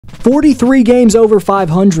43 games over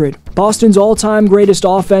 500. Boston's all-time greatest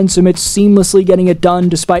offense amidst seamlessly getting it done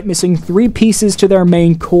despite missing 3 pieces to their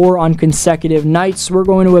main core on consecutive nights we're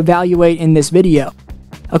going to evaluate in this video.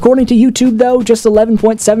 According to YouTube though, just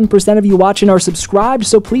 11.7% of you watching are subscribed,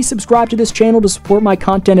 so please subscribe to this channel to support my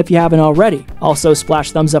content if you haven't already. Also,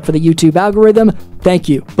 splash thumbs up for the YouTube algorithm. Thank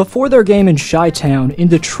you. Before their game in Chi-Town, in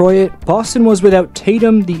Detroit, Boston was without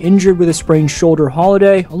Tatum, the injured with a sprained shoulder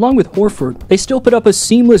Holiday, along with Horford. They still put up a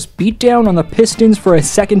seamless beatdown on the Pistons for a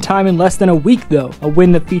second time in less than a week though, a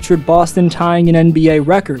win that featured Boston tying an NBA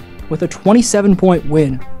record, with a 27-point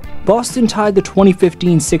win. Boston tied the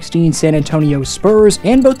 2015-16 San Antonio Spurs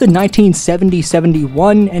and both the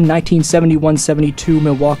 1970-71 and 1971-72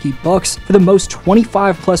 Milwaukee Bucks for the most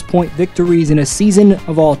 25-plus point victories in a season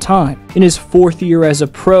of all time. In his 4th year as a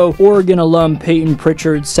pro, Oregon alum Peyton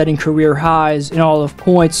Pritchard setting career highs in all of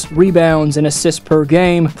points, rebounds, and assists per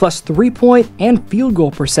game, plus 3-point and field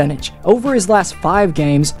goal percentage. Over his last 5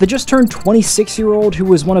 games, the just-turned 26-year-old, who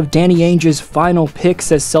was one of Danny Ainge's final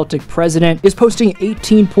picks as Celtic president, is posting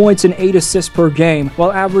 18 points and 8 assists per game,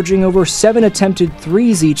 while averaging over 7 attempted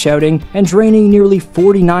threes each outing and draining nearly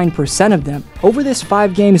 49% of them. Over this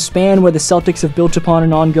 5-game span where the Celtics have built upon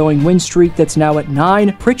an ongoing win streak that's now at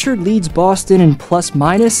 9, Pritchard leads Boston in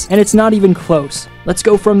plus-minus, and it's not even close. Let's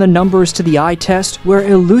go from the numbers to the eye test, where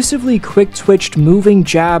elusively quick-twitched moving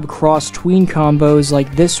jab cross-tween combos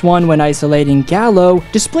like this one when isolating Gallo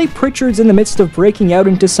display Pritchard's in the midst of breaking out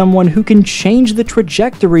into someone who can change the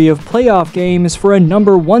trajectory of playoff games for a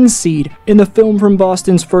number 1 seed. In the film from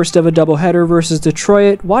Boston's first ever doubleheader versus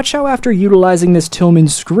Detroit, watch how after utilizing this Tillman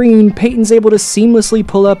screen, Peyton's able to seamlessly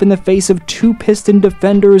pull up in the face of 2 Piston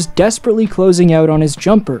defenders desperately closing out on his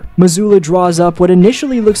jumper. Mazzulla draws up what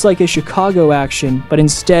initially looks like a Chicago action, but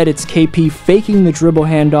instead it's KP faking the dribble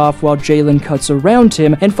handoff while Jalen cuts around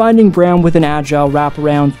him and finding Brown with an agile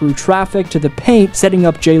wraparound through traffic to the paint, setting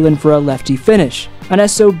up Jalen for a lefty finish. An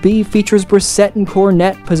SOB features Brissett and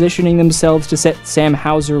Cornette positioning themselves to set Sam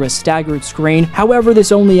Hauser a staggered screen. However,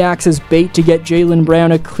 this only acts as bait to get Jaylen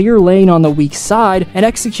Brown a clear lane on the weak side, and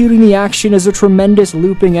executing the action as a tremendous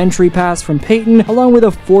looping entry pass from Peyton, along with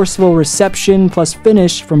a forceful reception plus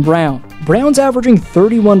finish from Brown. Brown's averaging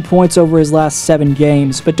 31 points over his last 7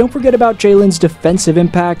 games, but don't forget about Jalen's defensive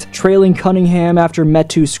impact, trailing Cunningham after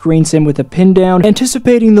Metu screens him with a pin down,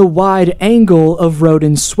 anticipating the wide angle of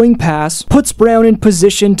Rodin's swing pass, puts Brown in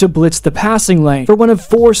position to blitz the passing lane for one of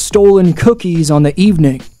 4 stolen cookies on the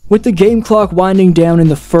evening. With the game clock winding down in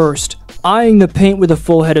the first, eyeing the paint with a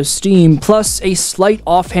full head of steam, plus a slight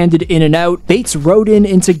offhanded in and out, baits Rodin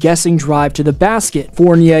into guessing drive to the basket.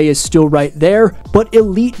 Fournier is still right there, but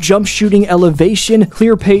elite jump shooting elevation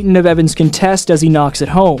clear Peyton of Evans' contest as he knocks it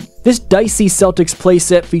home. This dicey Celtics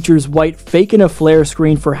playset features White faking a flare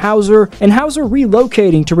screen for Hauser, and Hauser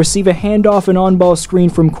relocating to receive a handoff and on-ball screen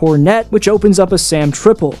from Cornette, which opens up a Sam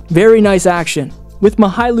triple. Very nice action. With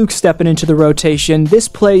Mihailuk stepping into the rotation, this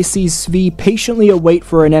play sees Svi patiently await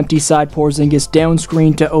for an empty side Porzingis down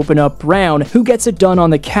screen to open up Brown, who gets it done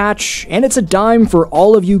on the catch, and it's a dime for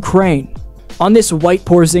all of Ukraine. On this White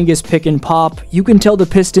Porzingis pick and pop, you can tell the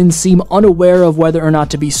Pistons seem unaware of whether or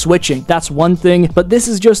not to be switching. That's one thing, but this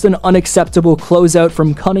is just an unacceptable closeout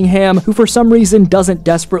from Cunningham, who for some reason doesn't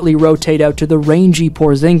desperately rotate out to the rangy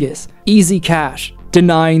Porzingis. Easy cash.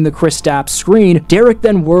 Denying the Kristaps screen, Derek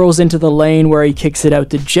then whirls into the lane where he kicks it out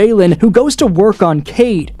to Jalen, who goes to work on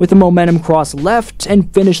Cade with a momentum cross left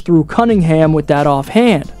and finish through Cunningham with that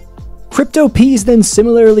offhand. Crypto P's then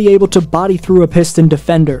similarly able to body through a Piston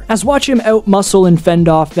defender, as watch him out-muscle and fend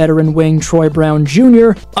off veteran wing Troy Brown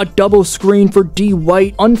Jr., a double screen for D.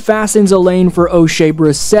 White unfastens a lane for O'Shea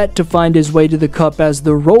Brissett to find his way to the cup as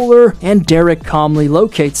the roller, and Derek calmly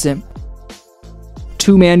locates him.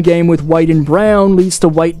 2-man game with White and Brown leads to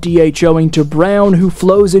White DHOing to Brown, who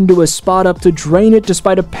flows into a spot up to drain it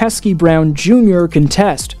despite a pesky Brown Jr.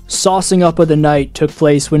 contest. Saucing up of the night took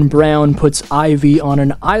place when Brown puts Ivy on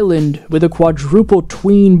an island with a quadruple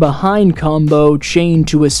tween behind combo chained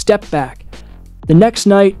to a step back. The next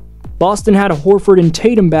night, Boston had a Horford and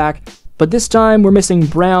Tatum back, but this time we're missing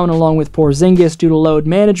Brown along with Porzingis due to load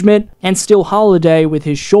management, and still Holiday with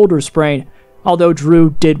his shoulder sprain. Although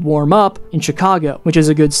Drew did warm up in Chicago, which is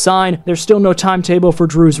a good sign, there's still no timetable for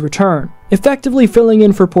Drew's return. Effectively filling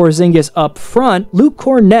in for Porzingis up front, Luke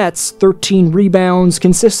Cornette's 13 rebounds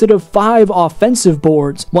consisted of 5 offensive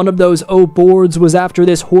boards. One of those boards was after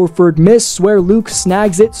this Horford miss, where Luke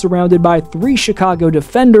snags it surrounded by 3 Chicago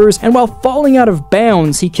defenders, and while falling out of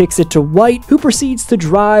bounds, he kicks it to White, who proceeds to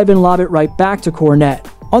drive and lob it right back to Cornette.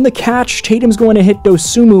 On the catch, Tatum's going to hit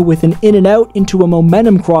Dosunmu with an in and out into a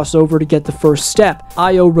momentum crossover to get the first step.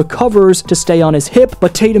 Io recovers to stay on his hip,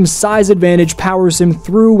 but Tatum's size advantage powers him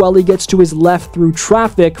through while he gets to his left through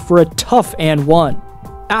traffic for a tough and one.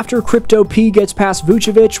 After Crypto P gets past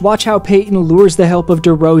Vucevic, watch how Payton lures the help of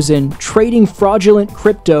DeRozan, trading fraudulent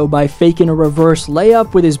Crypto by faking a reverse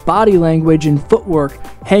layup with his body language and footwork,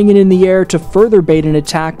 hanging in the air to further bait an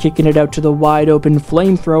attack, kicking it out to the wide-open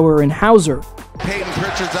flamethrower and Hauser. Payton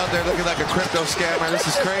Pritchard's out there looking like a crypto scammer. This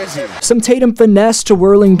is crazy. Some Tatum finesse to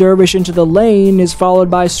whirling Dervish into the lane is followed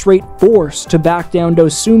by straight force to back down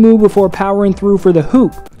Dosunmu before powering through for the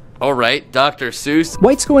hoop. Alright, Dr. Seuss.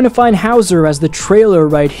 White's going to find Hauser as the trailer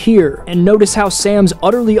right here, and notice how Sam's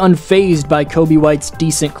utterly unfazed by Kobe White's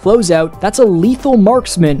decent closeout. That's a lethal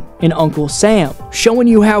marksman in Uncle Sam, showing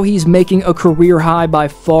you how he's making a career high by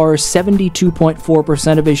far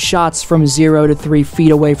 72.4% of his shots from 0 to 3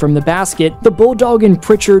 feet away from the basket. The Bulldog and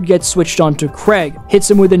Pritchard gets switched on to Craig,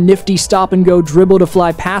 hits him with a nifty stop-and-go dribble to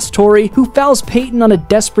fly past Torrey, who fouls Payton on a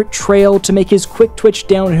desperate trail to make his quick twitch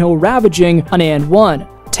downhill ravaging an and one.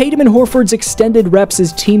 Tatum and Horford's extended reps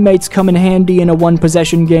as teammates come in handy in a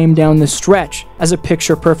one-possession game down the stretch, as a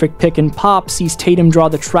picture-perfect pick and pop sees Tatum draw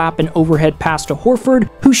the trap and overhead pass to Horford,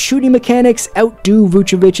 whose shooting mechanics outdo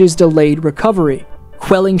Vucevic's delayed recovery.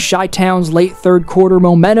 Quelling Chi-Town's late third quarter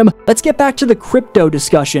momentum, let's get back to the Crypto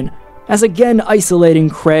discussion. As again isolating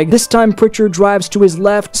Craig, this time Pritchard drives to his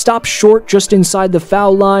left, stops short just inside the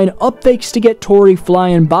foul line, up fakes to get Torrey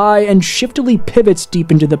flying by, and shiftily pivots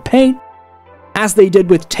deep into the paint. As they did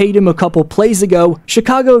with Tatum a couple plays ago,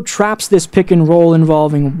 Chicago traps this pick and roll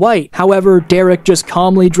involving White. However, Derek just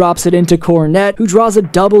calmly drops it into Cornette, who draws a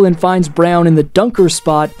double and finds Brown in the dunker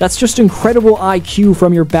spot. That's just incredible IQ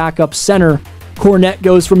from your backup center. Cornette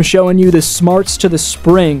goes from showing you the smarts to the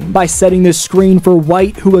spring by setting the screen for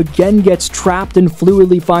White, who again gets trapped and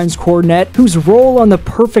fluidly finds Cornette, whose roll on the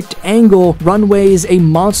perfect angle runways a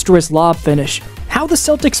monstrous lob finish. How the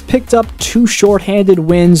Celtics picked up 2 short-handed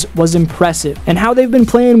wins was impressive, and how they've been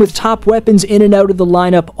playing with top weapons in and out of the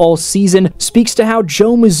lineup all season speaks to how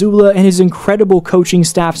Joe Mazzulla and his incredible coaching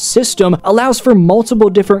staff's system allows for multiple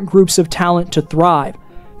different groups of talent to thrive.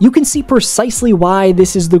 You can see precisely why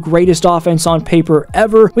this is the greatest offense on paper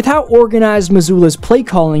ever with how organized Mazzulla's play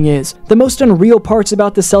calling is. The most unreal parts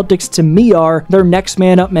about the Celtics to me are their next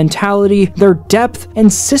man up mentality, their depth,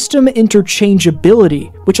 and system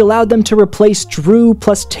interchangeability, which allowed them to replace Drew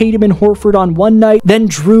plus Tatum and Horford on one night, then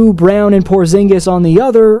Drew, Brown, and Porzingis on the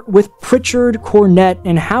other, with Pritchard, Cornette,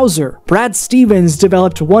 and Hauser. Brad Stevens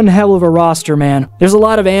developed one hell of a roster, man. There's a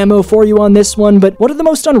lot of ammo for you on this one, but what are the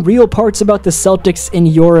most unreal parts about the Celtics in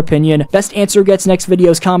your opinion? Best answer gets next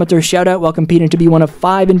video's commenter shoutout while competing to be one of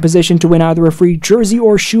 5 in position to win either a free jersey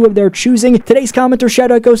or shoe of their choosing. Today's commenter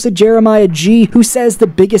shoutout goes to Jeremiah G, who says the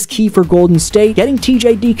biggest key for Golden State, getting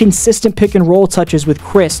TJD consistent pick and roll touches with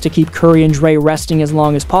Chris to keep Curry and Dre resting as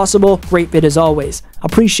long as possible. Great vid as always.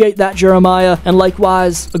 Appreciate that, Jeremiah, and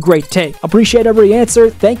likewise, a great take. Appreciate every answer.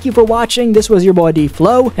 Thank you for watching. This was your boy D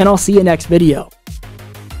Flow, and I'll see you next video.